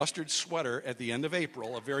mustard sweater at the end of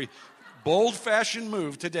April, a very bold-fashioned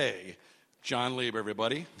move today. John Lieb,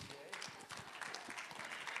 everybody.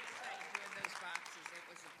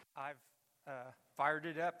 I've fired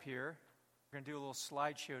it up here. We're going to do a little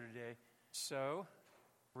slideshow today. So,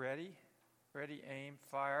 ready, aim,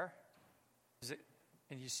 fire. Is it?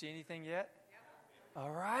 Can you see anything yet? Yep.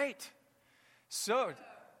 All right. So,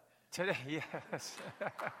 today, yes.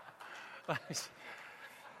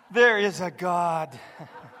 There is a God.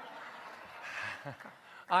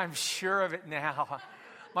 I'm sure of it now.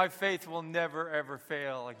 My faith will never, ever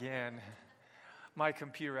fail again. My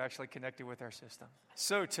computer actually connected with our system.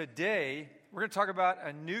 So today, we're going to talk about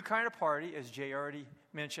a new kind of party, as Jay already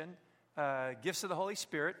mentioned, gifts of the Holy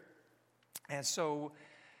Spirit. And so,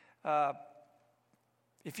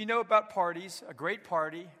 if you know about parties, a great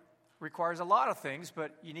party requires a lot of things,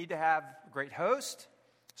 but you need to have a great host,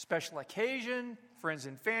 special occasion, friends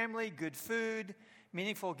and family, good food,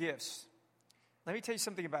 meaningful gifts. Let me tell you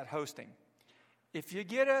something about hosting. If you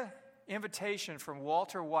get an invitation from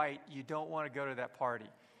Walter White, you don't want to go to that party,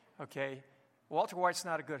 okay? Walter White's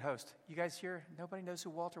not a good host. You guys here, nobody knows who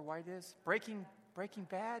Walter White is? Breaking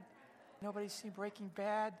Bad? Nobody's seen Breaking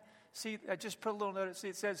Bad? See, I just put a little note. See,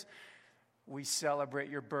 it says, we celebrate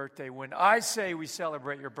your birthday when I say we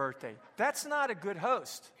celebrate your birthday. That's not a good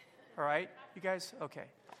host, all right? You guys, okay.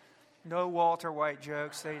 No Walter White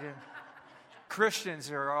jokes. They didn't. Christians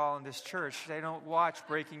are all in this church. They don't watch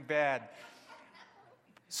Breaking Bad.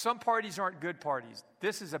 Some parties aren't good parties.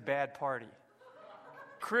 This is a bad party.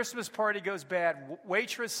 Christmas party goes bad.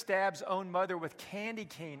 Waitress stabs own mother with candy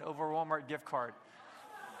cane over a Walmart gift card.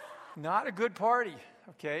 Not a good party,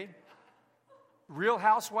 okay? Real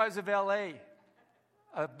Housewives of L.A.,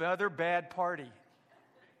 another bad party.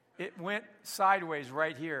 It went sideways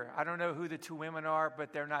right here. I don't know who the two women are,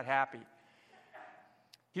 but they're not happy.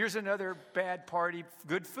 Here's another bad party.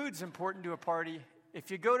 Good food's important to a party.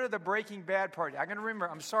 If you go to the Breaking Bad party, I'm going to remember,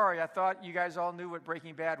 I'm sorry, I thought you guys all knew what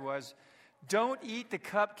Breaking Bad was. Don't eat the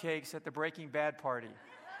cupcakes at the Breaking Bad party,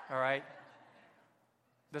 all right?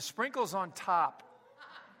 The sprinkles on top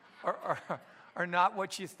are not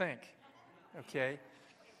what you think, okay?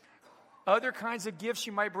 Other kinds of gifts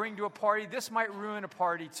you might bring to a party, this might ruin a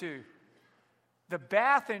party too. The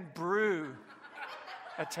bath and brew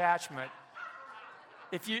attachment.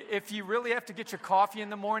 If you really have to get your coffee in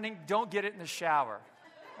the morning, don't get it in the shower,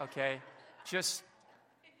 okay?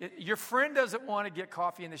 Your friend doesn't want to get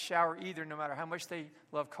coffee in the shower either, no matter how much they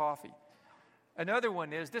love coffee. Another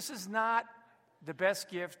one is, this is not the best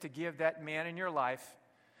gift to give that man in your life.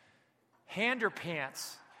 Hander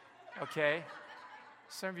pants, okay?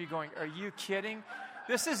 Some of you going, are you kidding?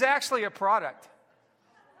 This is actually a product.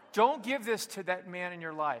 Don't give this to that man in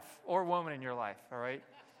your life or woman in your life, all right?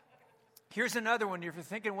 Here's another one. If you're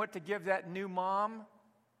thinking what to give that new mom,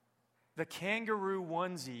 the kangaroo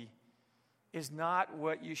onesie is not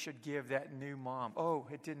what you should give that new mom. Oh,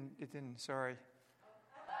 it didn't, sorry.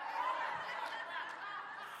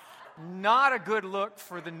 Not a good look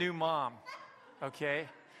for the new mom, okay?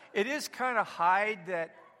 It is kind of hide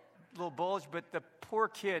that little bulge, but the poor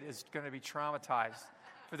kid is going to be traumatized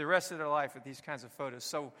for the rest of their life with these kinds of photos.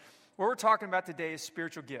 So what we're talking about today is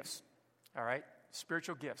spiritual gifts, all right?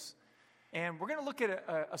 Spiritual gifts. And we're going to look at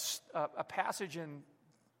a passage in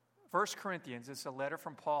 1 Corinthians. It's a letter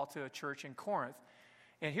from Paul to a church in Corinth.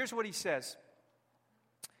 And here's what he says.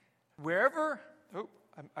 Whenever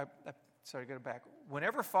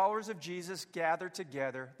followers of Jesus gather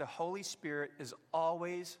together, the Holy Spirit is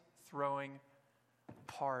always throwing a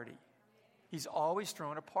party. He's always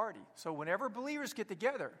throwing a party. So whenever believers get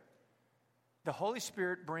together, the Holy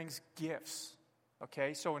Spirit brings gifts.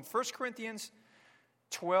 Okay, so in 1 Corinthians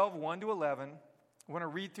 12, 1 to 11, I want to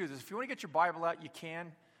read through this. If you want to get your Bible out, you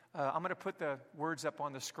can. I'm going to put the words up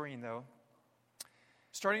on the screen, though.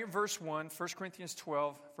 Starting at verse 1, 1 Corinthians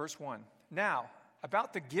 12, verse 1. Now,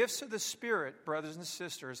 about the gifts of the Spirit, brothers and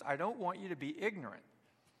sisters, I don't want you to be ignorant.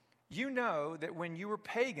 You know that when you were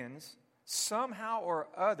pagans, somehow or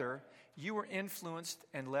other, you were influenced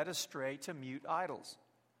and led astray to mute idols.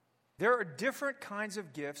 There are different kinds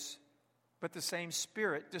of gifts, but the same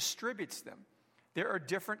Spirit distributes them. There are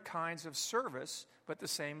different kinds of service, but the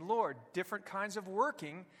same Lord. Different kinds of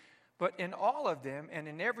working, but in all of them and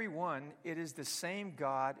in every one, it is the same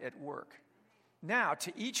God at work. Now,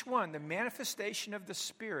 to each one, the manifestation of the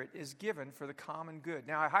Spirit is given for the common good.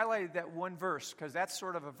 Now, I highlighted that one verse because that's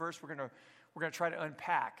sort of a verse we're going to try to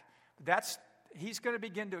unpack. He's going to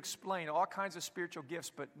begin to explain all kinds of spiritual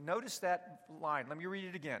gifts, but notice that line. Let me read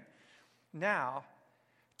it again. Now,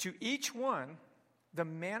 to each one, the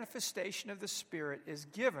manifestation of the Spirit is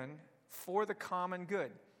given for the common good.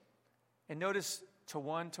 And notice to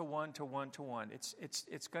one, to one, to one, to one.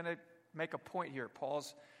 It's going to make a point here.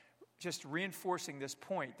 Paul's just reinforcing this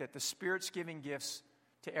point that the Spirit's giving gifts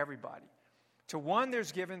to everybody. To one,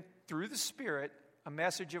 there's given through the Spirit a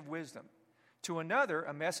message of wisdom. To another,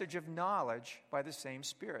 a message of knowledge by the same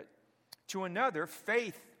Spirit. To another,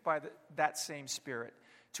 faith by that same Spirit.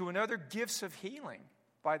 To another, gifts of healing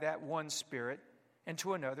by that one Spirit. And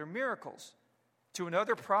to another, miracles. To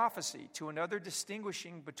another, prophecy. To another,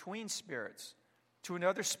 distinguishing between spirits. To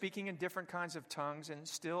another, speaking in different kinds of tongues. And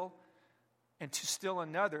to still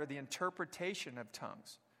another, the interpretation of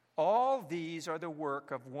tongues. All these are the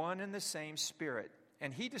work of one and the same Spirit,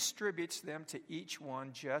 and He distributes them to each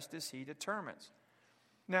one just as He determines.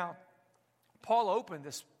 Now, Paul opened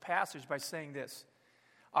this passage by saying this.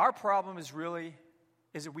 Our problem is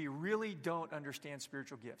that we really don't understand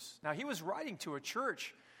spiritual gifts. Now, he was writing to a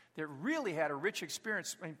church that really had a rich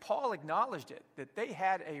experience. I mean, Paul acknowledged it, that they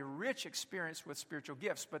had a rich experience with spiritual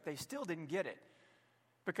gifts, but they still didn't get it.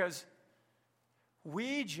 Because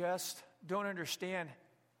we just don't understand.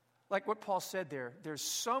 Like what Paul said there, there's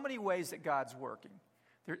so many ways that God's working.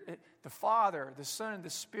 The Father, the Son, and the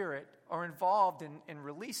Spirit are involved in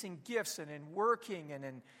releasing gifts and in working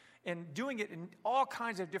and in doing it in all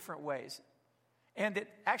kinds of different ways. And that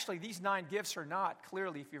actually these 9 gifts are not,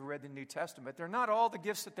 clearly, if you've read the New Testament, they're not all the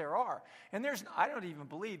gifts that there are. And I don't even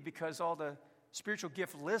believe, because all the spiritual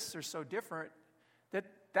gift lists are so different,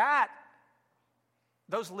 that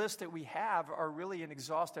those lists that we have are really an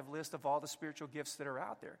exhaustive list of all the spiritual gifts that are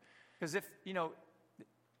out there. Because if you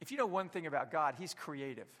know one thing about God, He's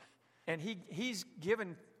creative. And He's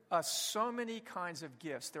given us so many kinds of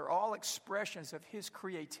gifts. They're all expressions of His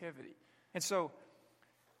creativity. And so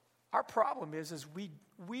our problem is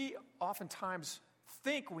we oftentimes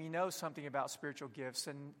think we know something about spiritual gifts.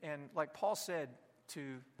 And like Paul said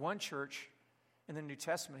to one church in the New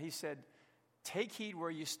Testament, he said, take heed where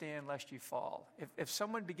you stand lest you fall. If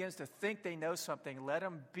someone begins to think they know something, let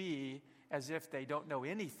them be as if they don't know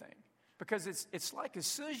anything. Because it's like as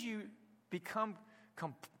soon as you become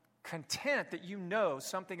content that you know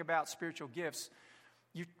something about spiritual gifts,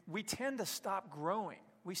 we tend to stop growing.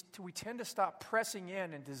 We tend to stop pressing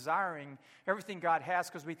in and desiring everything God has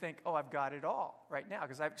because we think, oh, I've got it all right now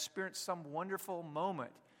because I've experienced some wonderful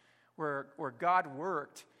moment where God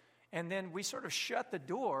worked. And then we sort of shut the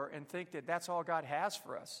door and think that that's all God has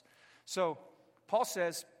for us. So Paul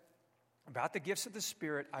says, about the gifts of the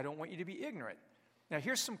Spirit, I don't want you to be ignorant. Now,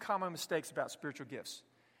 here's some common mistakes about spiritual gifts.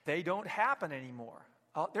 They don't happen anymore.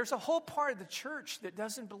 There's a whole part of the church that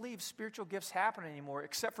doesn't believe spiritual gifts happen anymore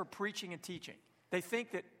except for preaching and teaching. They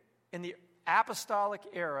think that in the apostolic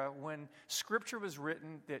era, when Scripture was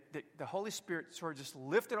written, that the Holy Spirit sort of just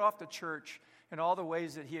lifted off the church in all the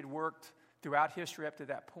ways that He had worked throughout history up to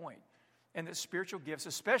that point. And that spiritual gifts,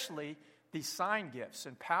 especially these sign gifts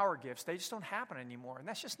and power gifts, they just don't happen anymore. And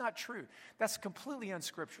that's just not true. That's completely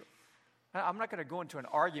unscriptural. I'm not going to go into an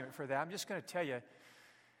argument for that. I'm just going to tell you,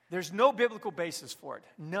 there's no biblical basis for it.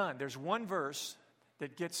 None. There's one verse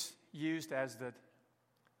that gets used as the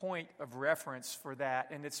point of reference for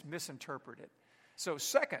that, and it's misinterpreted. So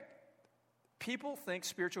second, people think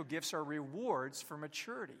spiritual gifts are rewards for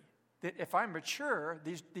maturity. That if I'm mature,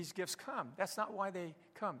 these gifts come. That's not why they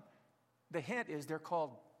come. The hint is they're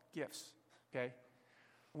called gifts, okay?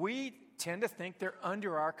 We tend to think they're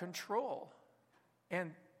under our control.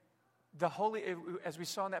 And as we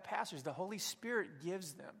saw in that passage, the Holy Spirit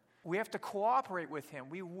gives them. We have to cooperate with Him.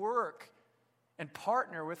 We work and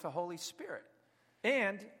partner with the Holy Spirit.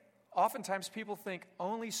 And oftentimes people think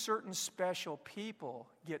only certain special people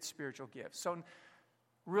get spiritual gifts. So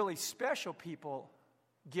really special people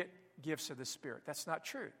get gifts of the Spirit. That's not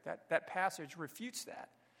true. That passage refutes that.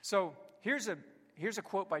 So here's a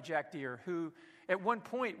quote by Jack Deere, who at one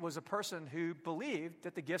point was a person who believed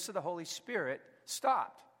that the gifts of the Holy Spirit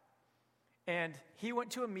stopped. And he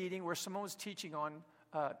went to a meeting where someone was teaching on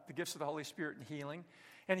the gifts of the Holy Spirit and healing.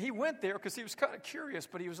 And he went there because he was kind of curious,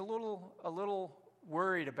 but he was a little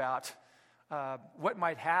worried about what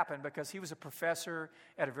might happen because he was a professor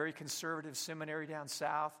at a very conservative seminary down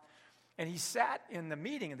south. And he sat in the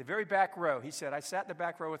meeting in the very back row. He said, I sat in the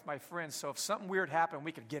back row with my friends, so if something weird happened,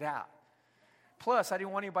 we could get out. Plus, I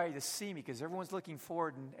didn't want anybody to see me because everyone's looking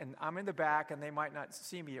forward, and I'm in the back, and they might not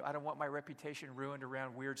see me. I don't want my reputation ruined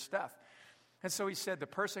around weird stuff. And so he said the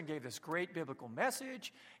person gave this great biblical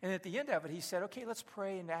message, and at the end of it, he said, okay, let's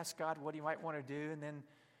pray and ask God what He might want to do. And then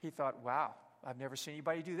he thought, wow, I've never seen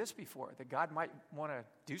anybody do this before, that God might want to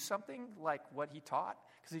do something like what he taught,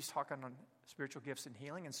 because he's talking on spiritual gifts and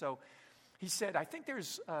healing. And so he said, I think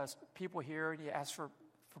there's people here, and he asked for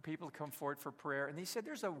people to come forward for prayer. And he said,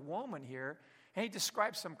 there's a woman here, and he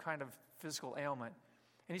described some kind of physical ailment.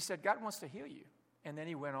 And he said, God wants to heal you. And then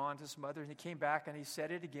he went on to some other, and he came back and he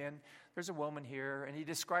said it again. There's a woman here, and he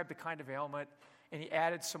described the kind of ailment, and he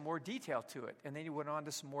added some more detail to it. And then he went on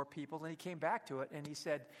to some more people, and he came back to it, and he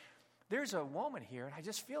said, there's a woman here, and I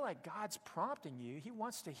just feel like God's prompting you. He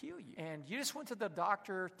wants to heal you. And you just went to the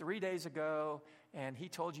doctor 3 days ago, and he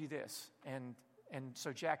told you this. And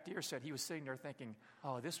so Jack Deere said he was sitting there thinking,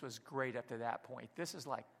 oh, this was great up to that point. This is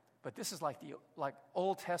like the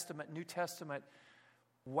Old Testament, New Testament.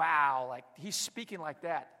 Wow, like he's speaking like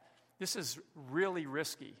that. This is really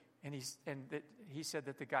risky. And he said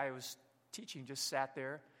that the guy who was teaching just sat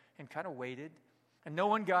there and kind of waited, and no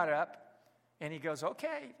one got up. And he goes,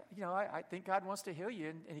 okay, I think God wants to heal you.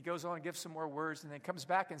 And he goes on and gives some more words, and then comes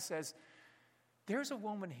back and says, there's a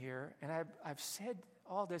woman here, and I've said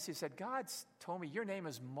all this. He said, God's told me your name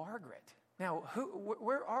is Margaret. Now,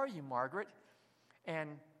 where are you, Margaret?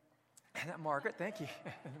 And Margaret, thank you,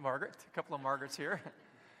 Margaret, a couple of Margarets here.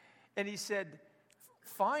 And he said,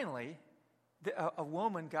 finally, a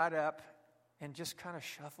woman got up and just kind of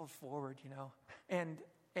shuffled forward, and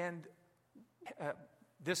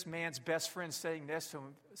this man's best friend sitting next to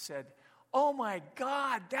him said, oh my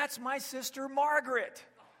God, that's my sister Margaret.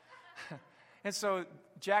 And so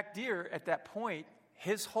Jack Deere, at that point,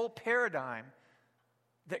 his whole paradigm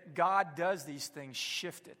that God does these things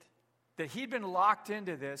shifted. That he'd been locked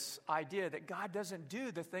into this idea that God doesn't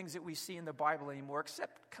do the things that we see in the Bible anymore,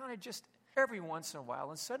 except kind of just every once in a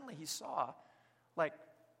while. And suddenly he saw, like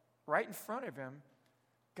right in front of him,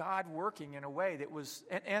 God working in a way that was,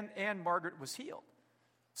 and Margaret was healed.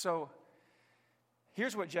 So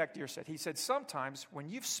here's what Jack Deere said. He said, sometimes when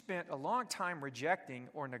you've spent a long time rejecting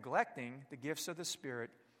or neglecting the gifts of the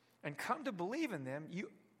Spirit and come to believe in them, you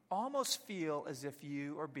almost feel as if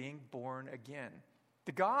you are being born again.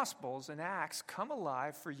 The Gospels and Acts come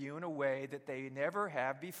alive for you in a way that they never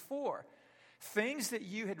have before. Things that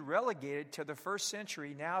you had relegated to the first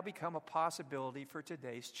century now become a possibility for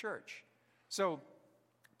today's church. So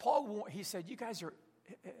Paul, he said, you guys are,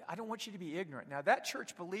 I don't want you to be ignorant. Now, that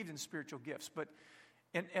church believed in spiritual gifts, but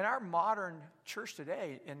in our modern church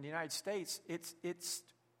today in the United States,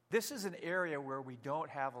 this is an area where we don't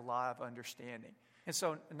have a lot of understanding. And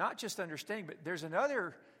so not just understanding, but there's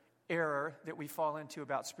another error that we fall into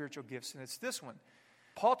about spiritual gifts, and it's this one.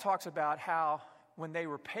 Paul talks about how when they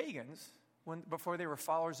were pagans, before they were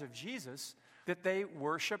followers of Jesus, that they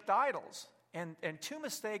worshipped idols. And two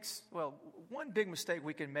mistakes, well, one big mistake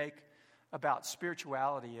we can make about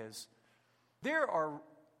spirituality is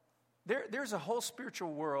there's a whole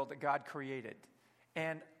spiritual world that God created,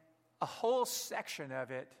 and a whole section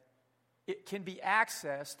of it can be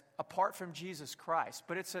accessed apart from Jesus Christ.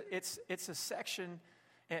 But it's a section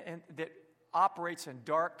and that operates in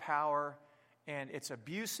dark power, and it's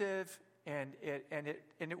abusive, and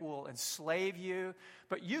it will enslave you.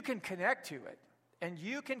 But you can connect to it, and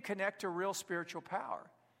you can connect to real spiritual power.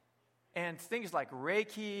 And things like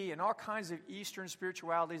Reiki and all kinds of Eastern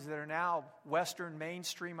spiritualities that are now Western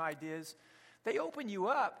mainstream ideas, they open you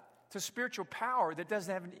up to spiritual power that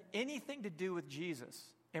doesn't have anything to do with Jesus.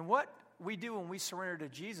 And what we do when we surrender to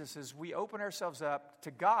Jesus is we open ourselves up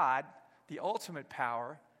to God, the ultimate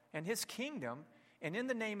power, and His kingdom. And in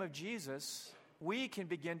the name of Jesus, we can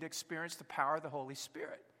begin to experience the power of the Holy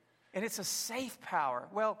Spirit. And it's a safe power.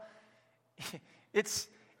 Well, it's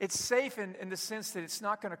safe in the sense that it's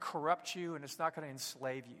not going to corrupt you and it's not going to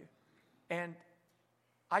enslave you. And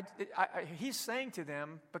he's saying to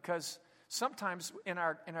them, because sometimes in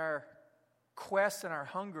our quest and our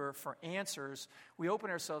hunger for answers, we open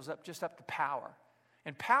ourselves up just up to power.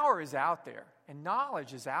 And power is out there, and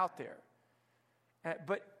knowledge is out there.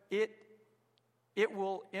 But it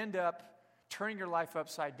will end up turning your life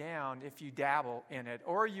upside down if you dabble in it,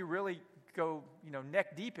 or you really go,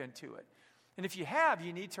 neck deep into it. And if you have,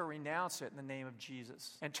 you need to renounce it in the name of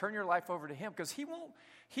Jesus and turn your life over to Him, because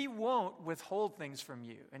He won't withhold things from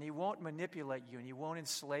you, and He won't manipulate you, and He won't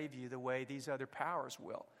enslave you the way these other powers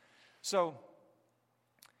will. So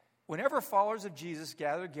whenever followers of Jesus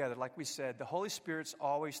gather together, like we said, the Holy Spirit's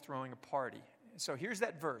always throwing a party. So here's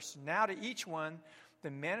that verse. Now to each one,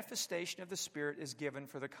 the manifestation of the Spirit is given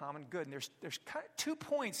for the common good. And there's kind of 2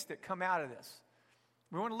 points that come out of this.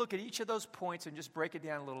 We want to look at each of those points and just break it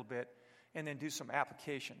down a little bit and then do some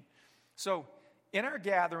application. So in our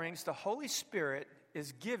gatherings, the Holy Spirit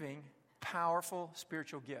is giving powerful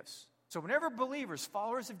spiritual gifts. So whenever believers,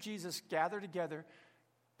 followers of Jesus, gather together,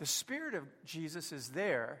 the Spirit of Jesus is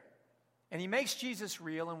there, and He makes Jesus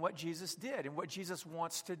real, and what Jesus did and what Jesus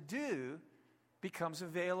wants to do becomes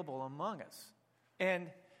available among us. And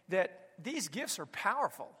that these gifts are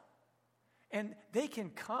powerful, and they can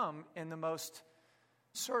come in the most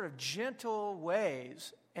sort of gentle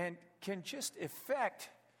ways and can just effect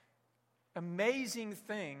amazing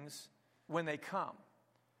things when they come.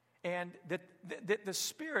 And that the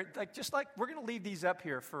Spirit, just like we're going to leave these up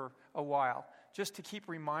here for a while, just to keep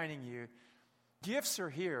reminding you, gifts are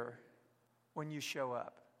here when you show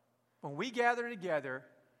up. When we gather together,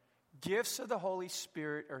 gifts of the Holy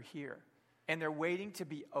Spirit are here. And they're waiting to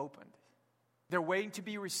be opened. They're waiting to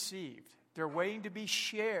be received. They're waiting to be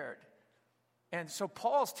shared. And so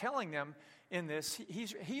Paul's telling them in this,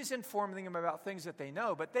 he's informing them about things that they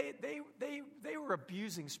know, but they were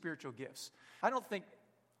abusing spiritual gifts.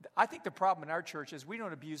 I think the problem in our church is we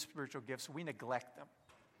don't abuse spiritual gifts, we neglect them.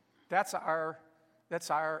 That's our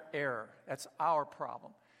error. That's our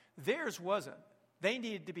problem. Theirs wasn't. They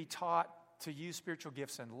needed to be taught to use spiritual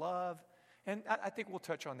gifts in love, and I think we'll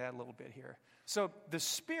touch on that a little bit here. So the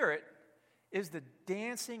Spirit is the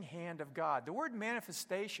dancing hand of God. The word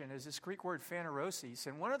manifestation is this Greek word phanerosis,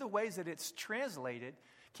 and one of the ways that it's translated,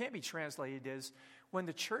 can't be translated, is when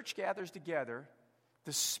the church gathers together,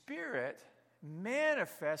 the Spirit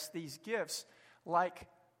manifests these gifts like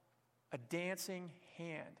a dancing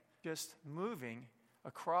hand, just moving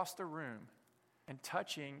across the room and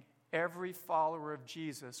touching every follower of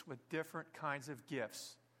Jesus with different kinds of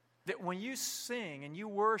gifts. That when you sing and you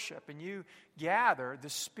worship and you gather, the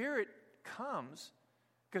Spirit comes,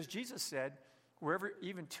 because Jesus said, wherever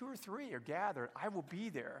even 2 or 3 are gathered, I will be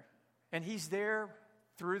there. And He's there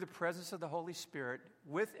through the presence of the Holy Spirit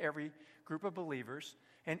with every group of believers.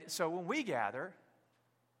 And so when we gather,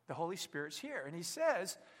 the Holy Spirit's here. And He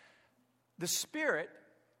says, the Spirit,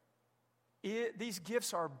 these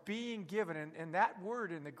gifts are being given. And that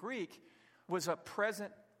word in the Greek was a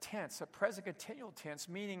present tense, a present continual tense,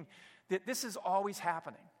 meaning that this is always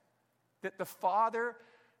happening. That the Father,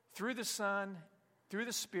 through the Son, through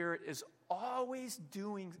the Spirit, is always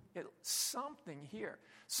doing something here.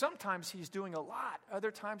 Sometimes He's doing a lot.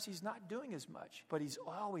 Other times He's not doing as much. But He's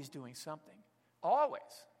always doing something. Always.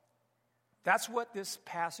 That's what this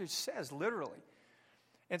passage says, literally.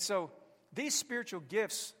 And so these spiritual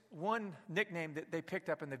gifts, one nickname that they picked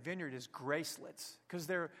up in the vineyard is gracelets, because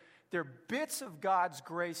they're bits of God's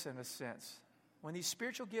grace in a sense. When these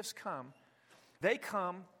spiritual gifts come, they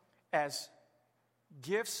come as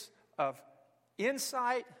gifts of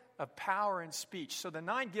insight, of power, and speech. So the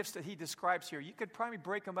 9 gifts that he describes here, you could probably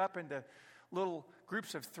break them up into little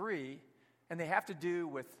groups of 3, and they have to do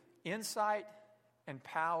with insight and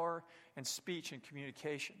power and speech and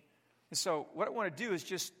communication. And so what I want to do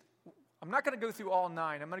is I'm not going to go through all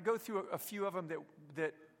 9. I'm going to go through a few of them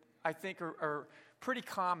that I think are pretty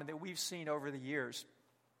common that we've seen over the years.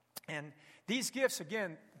 And these gifts,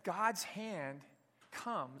 again, God's hand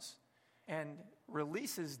comes and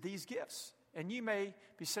releases these gifts. And you may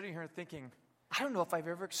be sitting here thinking, I don't know if I've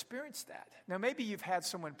ever experienced that. Now, maybe you've had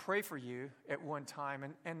someone pray for you at one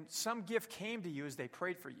time, and some gift came to you as they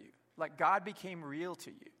prayed for you. Like God became real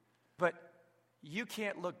to you. But you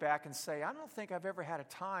can't look back and say, I don't think I've ever had a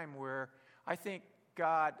time where I think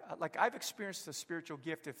God, like I've experienced a spiritual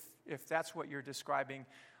gift, if that's what you're describing.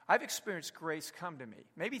 I've experienced grace come to me.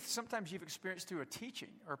 Maybe sometimes you've experienced through a teaching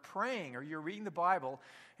or praying or you're reading the Bible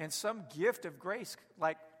and some gift of grace,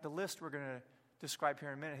 like the list we're going to describe here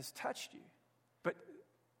in a minute, has touched you. But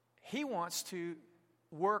He wants to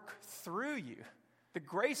work through you. The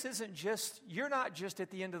grace isn't just, you're not just at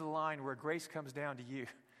the end of the line where grace comes down to you.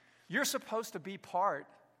 You're supposed to be part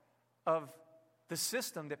of the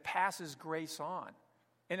system that passes grace on.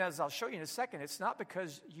 And as I'll show you in a second, it's not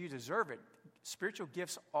because you deserve it. Spiritual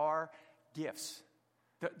gifts are gifts.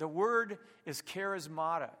 The word is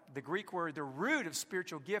charismata. The Greek word, the root of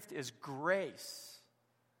spiritual gift is grace.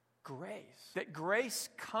 Grace. That grace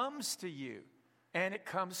comes to you and it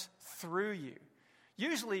comes through you.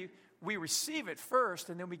 Usually we receive it first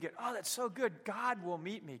and then we get, oh, that's so good. God will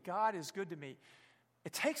meet me. God is good to me.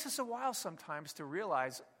 It takes us a while sometimes to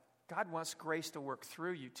realize God wants grace to work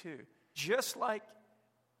through you too. Just like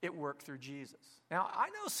it worked through Jesus. Now, I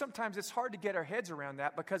know sometimes it's hard to get our heads around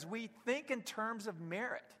that because we think in terms of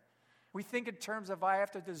merit. We think in terms of I have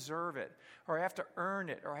to deserve it, or I have to earn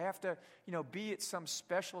it, or I have to, be at some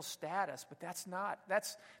special status. But that's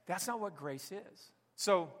not what grace is.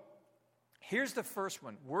 So here's the first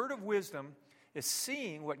one. Word of wisdom is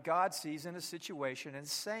seeing what God sees in a situation and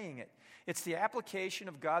saying it. It's the application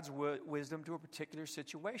of God's wisdom to a particular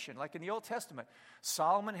situation. Like in the Old Testament,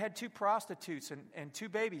 Solomon had 2 prostitutes and 2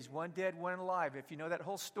 babies, one dead, one alive. If you know that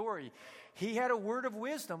whole story, he had a word of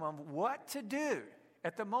wisdom on what to do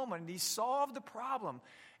at the moment, and he solved the problem.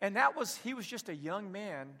 And he was just a young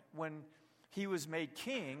man when he was made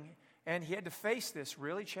king, and he had to face this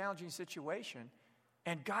really challenging situation.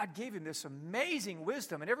 And God gave him this amazing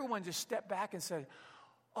wisdom. And everyone just stepped back and said,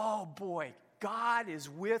 oh boy, God is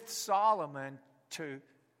with Solomon to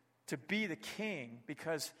be the king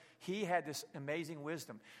because he had this amazing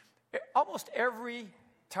wisdom. Almost every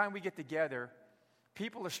time we get together,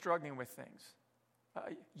 people are struggling with things.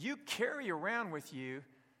 You carry around with you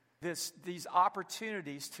these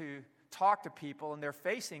opportunities to talk to people, and they're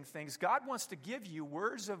facing things. God wants to give you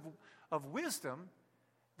words of wisdom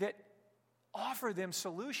that offer them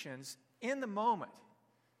solutions in the moment.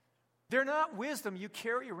 They're not wisdom you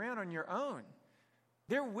carry around on your own.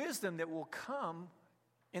 They're wisdom that will come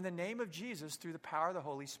in the name of Jesus through the power of the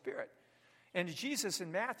Holy Spirit. And Jesus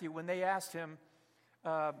in Matthew, when they asked him,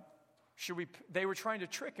 they were trying to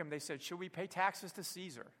trick him. They said, should we pay taxes to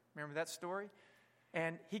Caesar? Remember that story?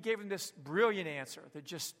 And he gave them this brilliant answer that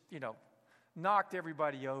just, knocked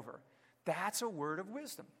everybody over. That's a word of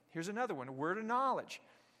wisdom. Here's another one, a word of knowledge.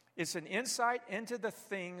 It's an insight into the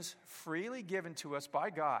things freely given to us by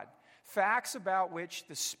God, facts about which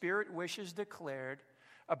the Spirit wishes declared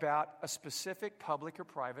about a specific public or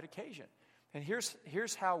private occasion. And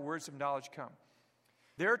here's how words of knowledge come.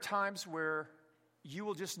 There are times where you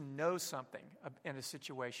will just know something in a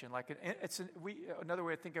situation. Another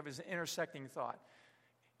way to think of it is an intersecting thought.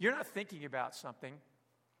 You're not thinking about something,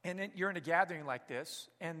 and then you're in a gathering like this,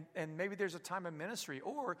 and maybe there's a time of ministry,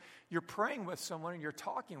 or you're praying with someone and you're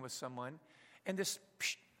talking with someone, and this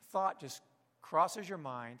thought just crosses your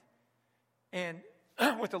mind, and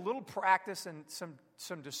with a little practice and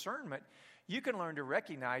some discernment, you can learn to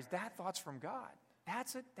recognize that thought's from God.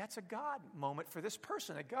 That's a God moment for this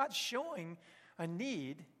person, that God's showing a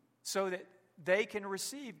need so that they can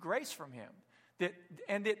receive grace from him. That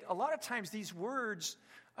a lot of times these words,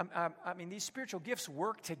 these spiritual gifts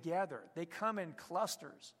work together. They come in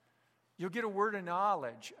clusters. You'll get a word of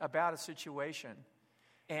knowledge about a situation.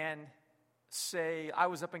 And say, I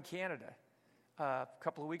was up in Canada a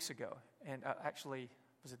couple of weeks ago. And actually,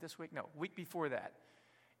 was it this week? No, week before that.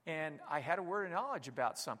 And I had a word of knowledge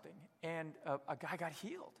about something. And a guy got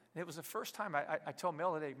healed. And it was the first time I told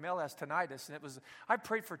Mel today, Mel has tinnitus. And I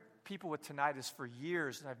prayed for people with tinnitus for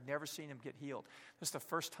years, and I've never seen him get healed. This is the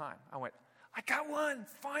first time. I went, I got one,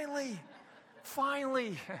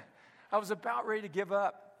 finally. I was about ready to give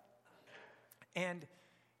up. And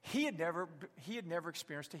he had never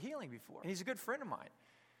experienced a healing before. And he's a good friend of mine.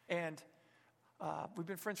 And we've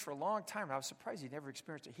been friends for a long time, and I was surprised he'd never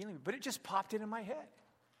experienced a healing. But it just popped into my head.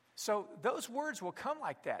 So those words will come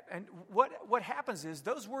like that. And what happens is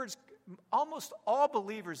those words, almost all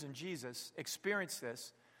believers in Jesus experience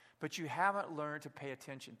this, but you haven't learned to pay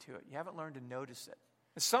attention to it. You haven't learned to notice it.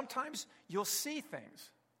 And sometimes you'll see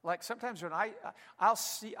things. Like sometimes when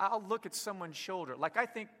I'll look at someone's shoulder. Like I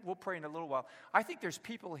think, we'll pray in a little while. I think there's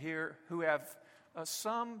people here who have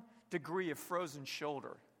some degree of frozen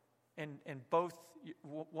shoulder in both,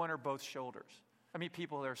 one or both shoulders.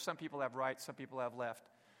 Some people have right, some people have left.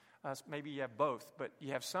 Maybe you have both, but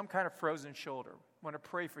you have some kind of frozen shoulder. I want to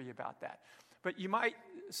pray for you about that. But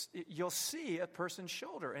you'll see a person's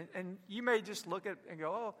shoulder, and you may just look at it and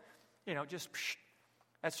go,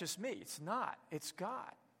 that's just me. It's not. It's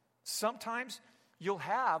God. Sometimes you'll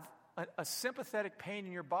have a sympathetic pain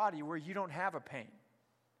in your body where you don't have a pain.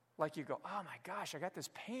 Like you go, oh my gosh, I got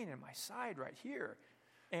this pain in my side right here.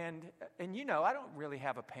 And I don't really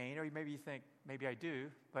have a pain, or maybe you think, maybe I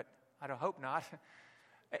do, but I don't hope not.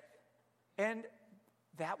 And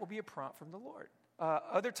that will be a prompt from the Lord.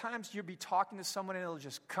 Other times you'll be talking to someone and it'll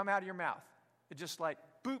just come out of your mouth. It's just like,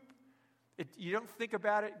 boop. You don't think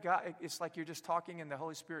about it. God, it's like you're just talking and the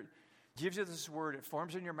Holy Spirit gives you this word. It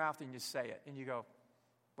forms in your mouth and you say it. And you go,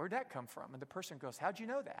 where'd that come from? And the person goes, how'd you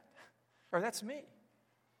know that? Or that's me.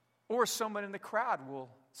 Or someone in the crowd will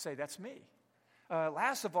say, that's me.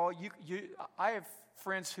 Last of all, I have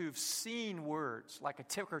friends who've seen words, like a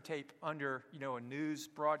ticker tape under, a news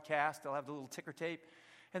broadcast. They'll have the little ticker tape,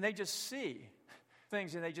 and they just see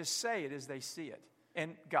things, and they just say it as they see it.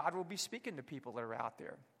 And God will be speaking to people that are out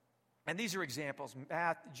there. And these are examples.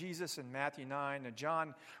 Jesus in Matthew 9, and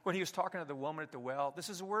John, when he was talking to the woman at the well, this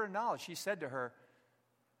is a word of knowledge. He said to her,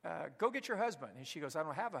 go get your husband. And she goes, I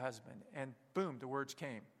don't have a husband. And boom, the words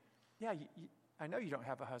came. Yeah, I know you don't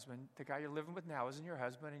have a husband. The guy you're living with now isn't your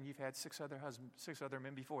husband, and you've had six other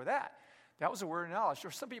men before that. That was a word of knowledge. Or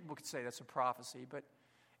some people could say that's a prophecy, but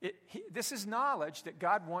this is knowledge that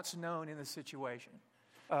God wants known in the situation.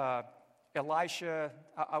 Elisha,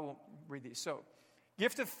 I won't read these. So,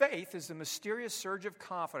 gift of faith is the mysterious surge of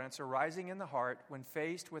confidence arising in the heart when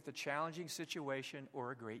faced with a challenging situation or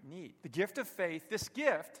a great need. The gift of faith, this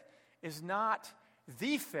gift is not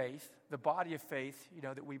the faith, the body of faith,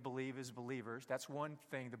 that we believe as believers. That's one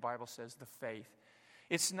thing the Bible says, the faith.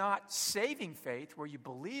 It's not saving faith where you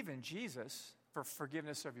believe in Jesus for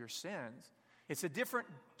forgiveness of your sins. It's a different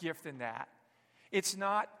gift than that. It's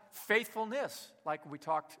not faithfulness, like we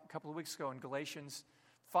talked a couple of weeks ago in Galatians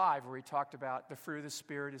 5, where we talked about the fruit of the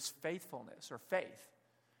Spirit is faithfulness or faith.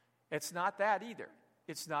 It's not that either.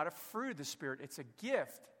 It's not a fruit of the Spirit. It's a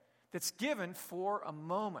gift that's given for a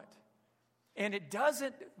moment. And it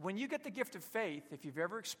doesn't, when you get the gift of faith, if you've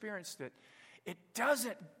ever experienced it, it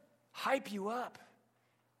doesn't hype you up.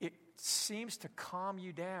 It seems to calm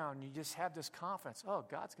you down. You just have this confidence, oh,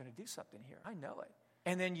 God's going to do something here. I know it.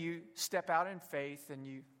 And then you step out in faith and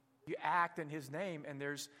you act in His name, and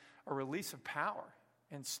there's a release of power,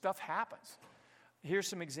 and stuff happens. Here's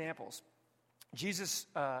some examples. Jesus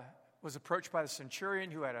was approached by the centurion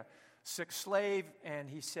who had a sick slave, and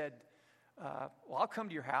he said, well, I'll come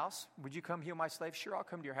to your house. Would you come heal my slave? Sure, I'll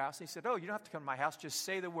come to your house. And he said, oh, you don't have to come to my house. Just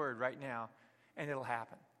say the word right now, and it'll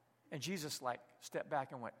happen. And Jesus, stepped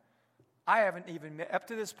back and went, I haven't even met, up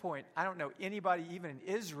to this point, I don't know anybody even in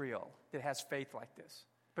Israel that has faith like this.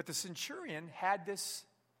 But the centurion had this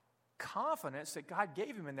confidence that God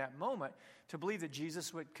gave him in that moment to believe that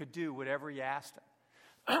Jesus could do whatever He asked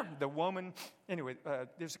him. The woman, anyway,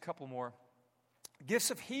 there's a couple more. Gifts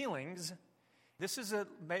of healings. This is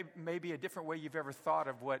maybe a different way you've ever thought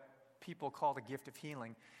of what people call the gift of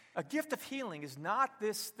healing. A gift of healing is not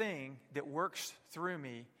this thing that works through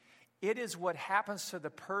me. It is what happens to the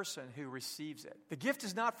person who receives it. The gift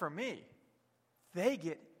is not for me. They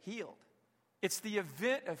get healed. It's the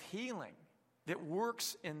event of healing that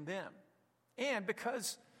works in them. And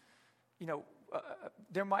because,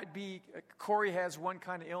 there might be, Corey has one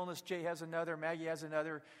kind of illness, Jay has another, Maggie has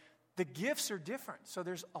another. The gifts are different. So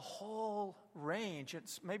there's a whole range.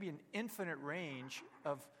 It's maybe an infinite range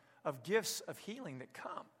of gifts of healing that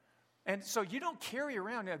come. And so you don't carry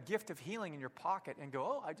around a gift of healing in your pocket and go,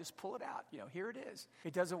 oh, I just pull it out. Here it is.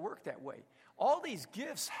 It doesn't work that way. All these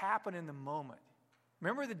gifts happen in the moment.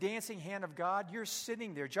 Remember the dancing hand of God? You're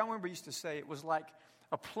sitting there. John Wimber used to say it was like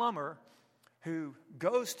a plumber who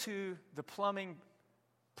goes to the plumbing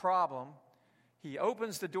problem. He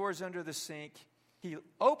opens the doors under the sink. He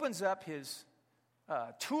opens up his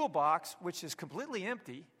toolbox, which is completely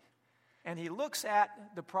empty, and he looks at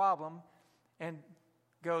the problem and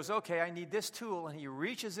goes, okay, I need this tool, and he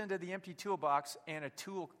reaches into the empty toolbox, and a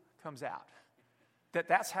tool comes out.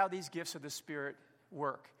 That's how these gifts of the Spirit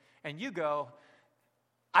work. And you go,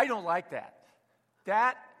 I don't like that.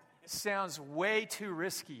 That sounds way too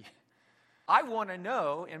risky. I want to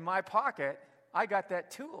know in my pocket, I got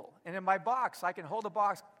that tool. And in my box, I can hold the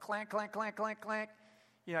box, clank, clank, clank, clank, clank.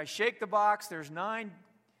 I shake the box, there's 9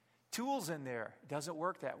 tools in there. It doesn't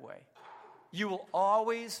work that way. You will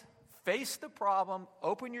always face the problem,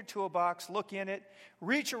 open your toolbox, look in it,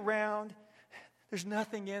 reach around. There's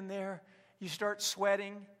nothing in there. You start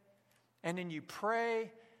sweating, and then you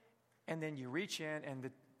pray, and then you reach in, and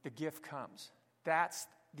the gift comes. That's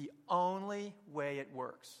the only way it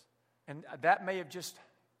works. And that may have just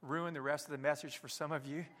ruined the rest of the message for some of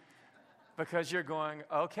you, because you're going,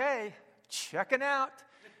 okay, checking out,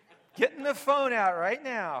 getting the phone out right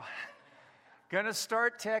now. Going to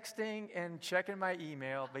start texting and checking my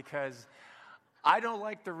email because I don't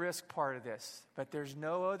like the risk part of this, but there's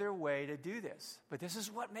no other way to do this. But this is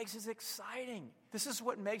what makes it exciting. This is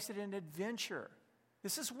what makes it an adventure.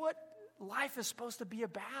 This is what life is supposed to be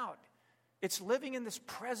about. It's living in this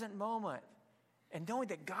present moment and knowing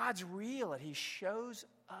that God's real, that He shows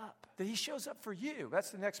up, that He shows up for you.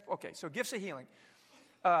 That's the next. Okay, so gifts of healing.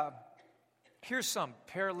 Here's some.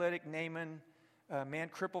 Paralytic Naaman. Man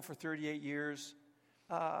crippled for 38 years.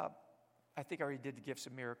 I think I already did the gifts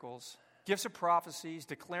of miracles. Gifts of prophecies,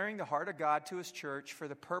 declaring the heart of God to His church for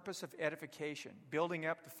the purpose of edification, building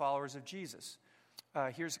up the followers of Jesus.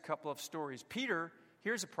 Here's a couple of stories. Peter,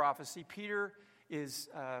 here's a prophecy. Peter is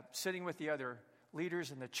sitting with the other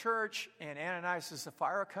leaders in the church, and Ananias and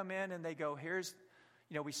Sapphira come in, and they go,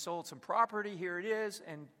 we sold some property, here it is.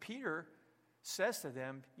 And Peter says to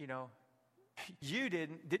them, you did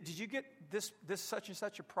you get this such and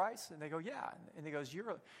such a price? And they go, yeah. And he goes,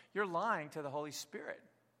 you're lying to the Holy Spirit.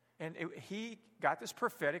 And he got this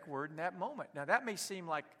prophetic word in that moment. Now that may seem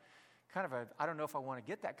like kind of I don't know if I want to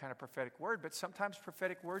get that kind of prophetic word, but sometimes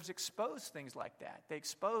prophetic words expose things like that. They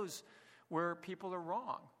expose where people are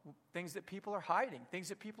wrong, things that people are hiding, things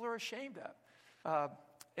that people are ashamed of.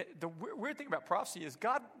 The weird thing about prophecy is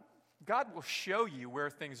God will show you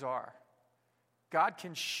where things are. God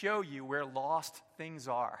can show you where lost things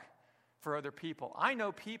are for other people. I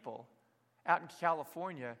know people out in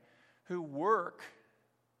California who work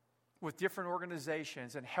with different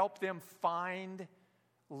organizations and help them find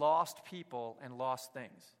lost people and lost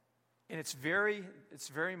things. And it's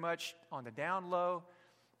very much on the down low,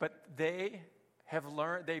 but they have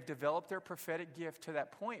learned, they've developed their prophetic gift to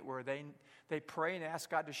that point where they pray and ask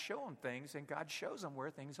God to show them things, and God shows them where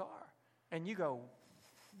things are. And you go,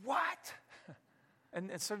 what?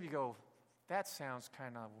 And some of you go, that sounds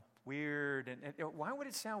kind of weird. And why would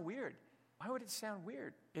it sound weird? Why would it sound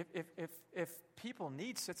weird? If people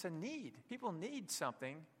need, it's a need. People need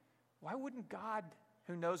something. Why wouldn't God,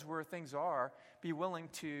 who knows where things are, be willing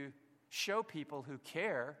to show people who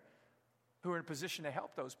care, who are in a position to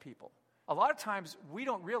help those people? A lot of times we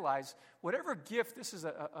don't realize whatever gift, this is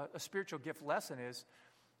a spiritual gift lesson is,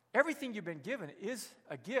 everything you've been given is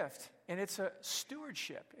a gift, and it's a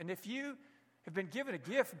stewardship. And if you have been given a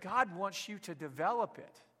gift, God wants you to develop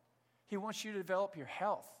it. He wants you to develop your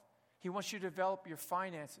health. He wants you to develop your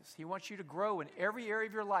finances. He wants you to grow in every area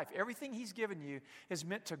of your life. Everything He's given you is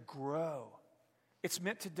meant to grow. It's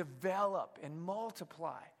meant to develop and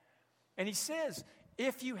multiply. And He says,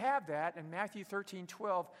 if you have that, in Matthew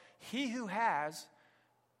 13:12, he who has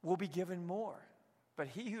will be given more. But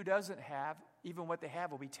he who doesn't have, even what they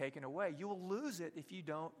have will be taken away. You will lose it if you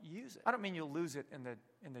don't use it. I don't mean you'll lose it in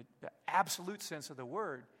the absolute sense of the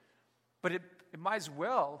word, but it might as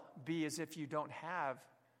well be as if you don't have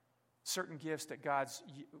certain gifts that God's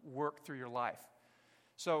worked through your life.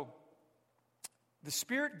 So the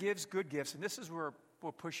Spirit gives good gifts, and this is where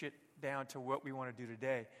we'll push it down to what we want to do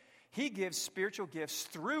today. He gives spiritual gifts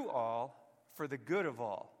through all for the good of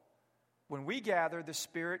all. When we gather, the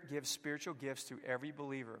Spirit gives spiritual gifts to every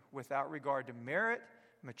believer without regard to merit,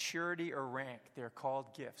 maturity, or rank. They're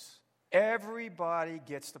called gifts. Everybody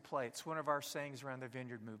gets to play. It's one of our sayings around the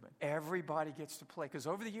Vineyard movement. Everybody gets to play. Because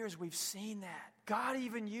over the years, we've seen that. God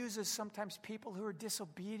even uses sometimes people who are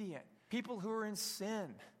disobedient, people who are in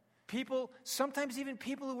sin, sometimes even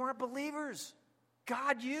people who aren't believers.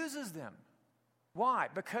 God uses them. Why?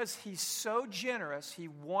 Because He's so generous, He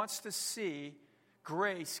wants to see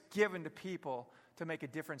grace given to people to make a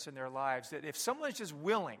difference in their lives. That if someone's just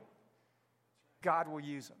willing, God will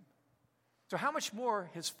use them. So how much more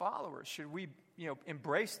His followers should we,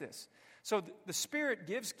 embrace this? So the Spirit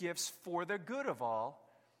gives gifts for the good of all,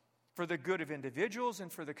 for the good of individuals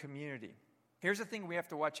and for the community. Here's the thing we have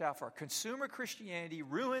to watch out for. Consumer Christianity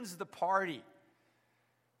ruins the party.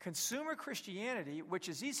 Consumer Christianity, which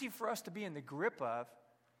is easy for us to be in the grip of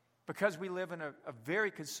because we live in a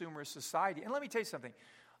very consumerist society. And let me tell you something.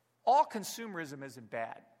 All consumerism isn't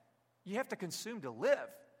bad. You have to consume to live.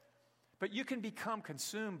 But you can become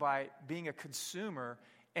consumed by being a consumer,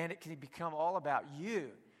 and it can become all about you.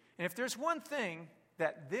 And if there's one thing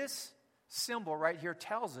that this symbol right here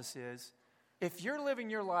tells us is, if you're living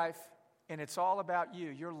your life and it's all about you,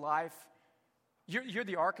 your life, you're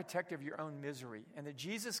the architect of your own misery. And that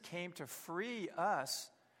Jesus came to free us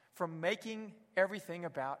from making everything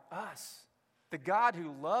about us. The God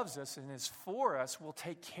who loves us and is for us will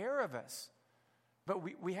take care of us. But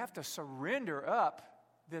we have to surrender up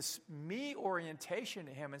this me orientation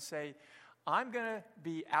to Him and say, I'm going to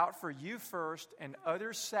be out for you first and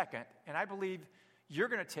others second, and I believe you're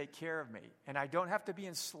going to take care of me. And I don't have to be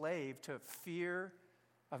enslaved to fear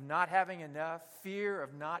of not having enough, fear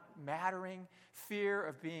of not mattering, fear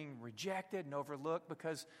of being rejected and overlooked,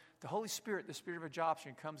 because the Holy Spirit, the Spirit of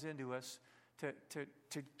adoption, comes into us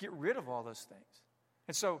to get rid of all those things.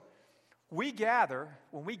 And so when we gather,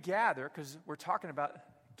 because we're talking about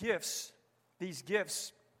gifts, these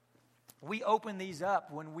gifts, we open these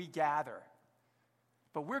up when we gather.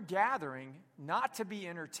 But we're gathering not to be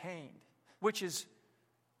entertained, which is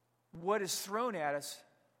what is thrown at us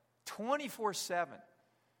 24/7.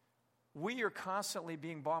 We are constantly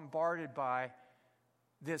being bombarded by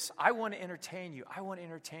this, I want to entertain you, I want to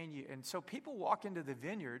entertain you. And so people walk into the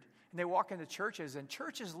Vineyard, and they walk into churches, and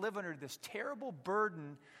churches live under this terrible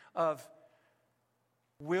burden of,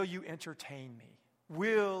 will you entertain me?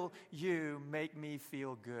 Will you make me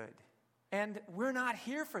feel good? And we're not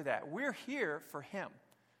here for that. We're here for Him.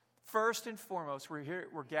 First and foremost,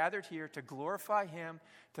 we're gathered here to glorify Him,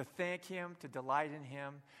 to thank Him, to delight in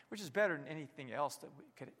Him, which is better than anything else that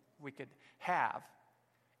we could have.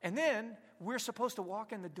 And then we're supposed to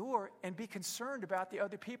walk in the door and be concerned about the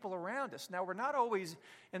other people around us. Now, we're not always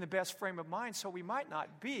in the best frame of mind, so we might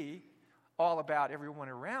not be all about everyone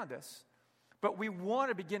around us. But we want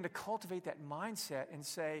to begin to cultivate that mindset and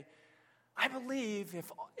say, I believe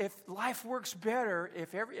if life works better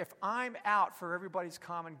if I'm out for everybody's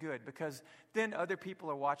common good, because then other people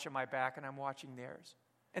are watching my back and I'm watching theirs.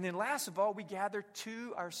 And then last of all, we gather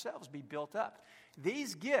to ourselves, be built up.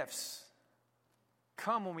 These gifts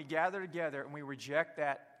come when we gather together and we reject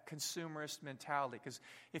that consumerist mentality. Because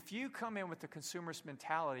if you come in with the consumerist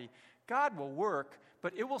mentality, God will work,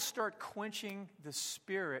 but it will start quenching the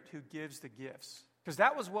Spirit who gives the gifts. Because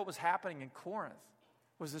that was what was happening in Corinth,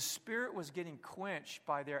 was the Spirit was getting quenched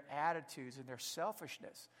by their attitudes and their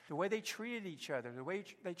selfishness, the way they treated each other, the way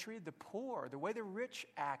they treated the poor, the way the rich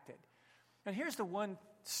acted. And here's the one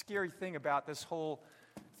scary thing about this whole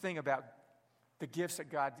thing about the gifts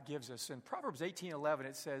that God gives us. In Proverbs 18:11,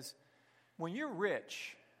 it says, when you're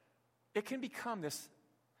rich, it can become this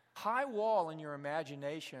high wall in your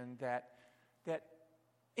imagination that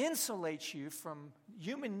insulates you from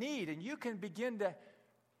human need, and you can begin to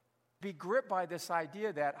be gripped by this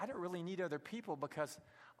idea that I don't really need other people because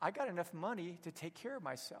I got enough money to take care of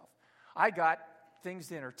myself. I got things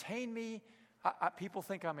to entertain me. People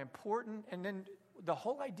think I'm important, and then the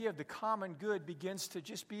whole idea of the common good begins to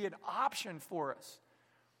just be an option for us.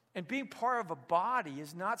 And being part of a body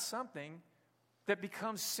is not something that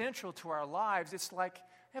becomes central to our lives. It's like,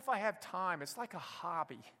 if I have time, it's like a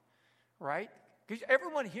hobby, right? Because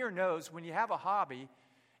everyone here knows when you have a hobby,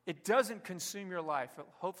 it doesn't consume your life,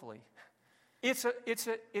 hopefully. It's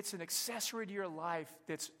an accessory to your life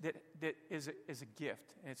that is a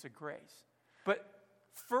gift, and it's a grace. But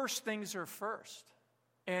first things are first.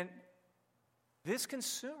 And this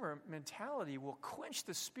consumer mentality will quench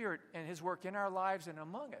the Spirit and His work in our lives and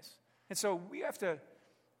among us. And so we have to,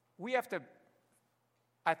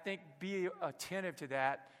 I think, be attentive to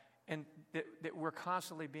that, and that we're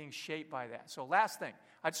constantly being shaped by that. So last thing,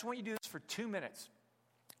 I just want you to do this for 2 minutes.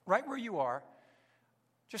 Right where you are,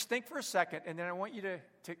 just think for a second, and then I want you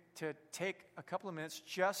to take a couple of minutes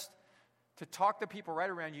just to talk to people right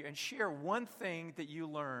around you and share one thing that you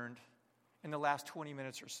learned in the last 20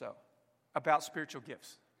 minutes or so about spiritual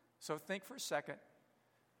gifts. So think for a second.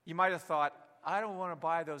 You might have thought, I don't want to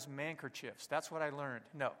buy those mankerchiefs. That's what I learned.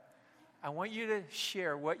 No. I want you to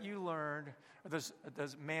share what you learned, or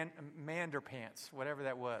those mander pants, whatever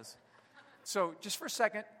that was. So just for a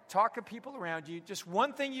second, talk to people around you. Just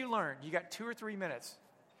one thing you learned. You got 2 or 3 minutes.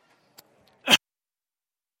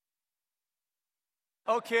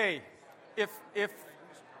 Okay. If I'm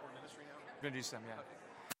going to do something, yeah.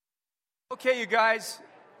 Okay, you guys,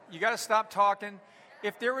 you got to stop talking.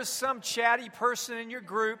 If there was some chatty person in your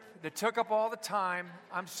group that took up all the time,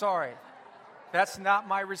 I'm sorry. That's not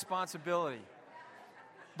my responsibility.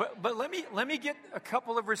 But let me get a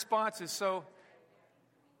couple of responses. So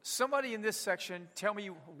somebody in this section, tell me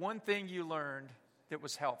one thing you learned that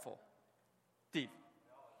was helpful. Steve,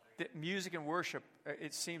 that music and worship,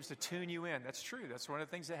 it seems to tune you in. That's true. That's one of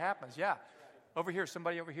the things that happens. Yeah. Over here,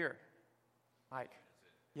 somebody over here. Mike.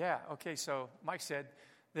 Yeah, okay, so Mike said,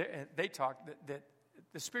 they talked that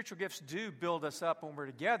the spiritual gifts do build us up when we're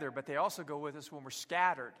together, but they also go with us when we're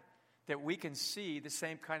scattered, that we can see the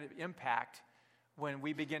same kind of impact when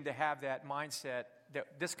we begin to have that mindset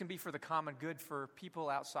that this can be for the common good for people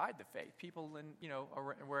outside the faith, people in,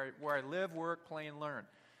 where I live, work, play, and learn.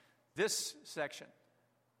 This section,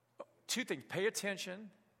 2 things. Pay attention.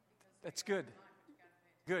 That's good.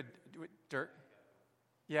 Good. Dirk.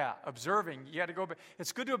 Yeah, observing. You got to go.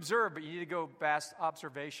 It's good to observe, but you need to go past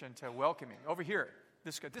observation to welcoming. Over here,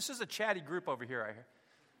 this is a chatty group over here. I hear.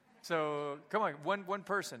 So come on, one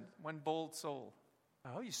person, one bold soul.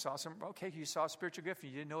 Oh, you saw some. Okay, you saw a spiritual gift.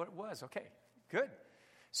 And you didn't know what it was. Okay, good.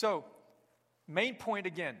 So, main point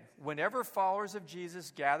again: whenever followers of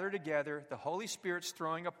Jesus gather together, the Holy Spirit's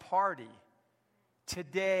throwing a party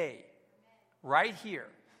today, right here,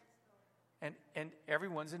 and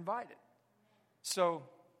everyone's invited. So,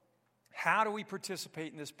 how do we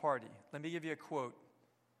participate in this party? Let me give you a quote.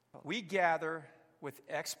 We gather with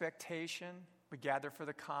expectation, we gather for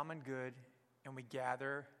the common good, and we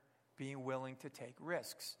gather being willing to take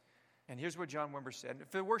risks. And here's what John Wimber said. If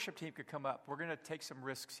the worship team could come up, we're going to take some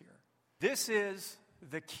risks here. This is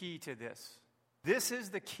the key to this. This is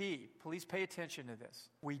the key. Please pay attention to this.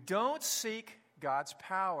 We don't seek God's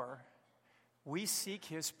power. We seek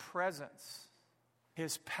His presence.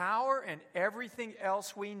 His power and everything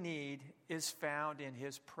else we need is found in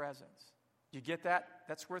His presence. You get that?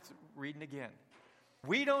 That's worth reading again.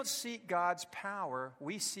 We don't seek God's power.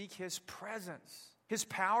 We seek His presence. His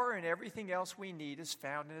power and everything else we need is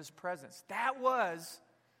found in His presence.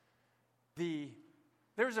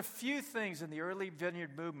 There's a few things in the early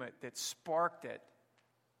Vineyard movement that sparked it,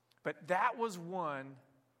 but that was one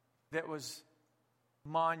that was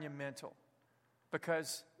monumental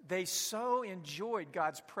because they so enjoyed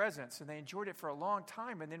God's presence and they enjoyed it for a long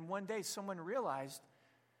time. And then one day someone realized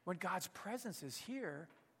when God's presence is here,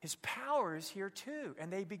 His power is here too.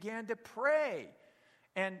 And they began to pray.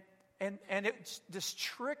 And this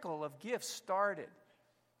trickle of gifts started.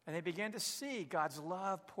 And they began to see God's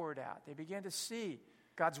love poured out. They began to see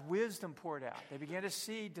God's wisdom poured out. They began to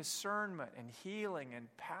see discernment and healing and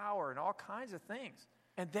power and all kinds of things.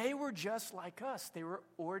 And they were just like us. They were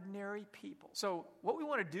ordinary people. So what we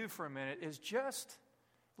want to do for a minute is just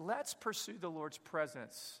let's pursue the Lord's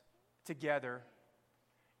presence together.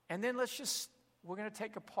 And then we're going to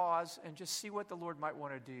take a pause and just see what the Lord might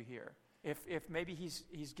want to do here. If maybe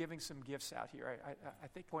he's giving some gifts out here. I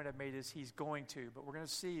think the point I've made is he's going to, but we're going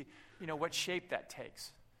to see, what shape that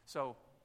takes. So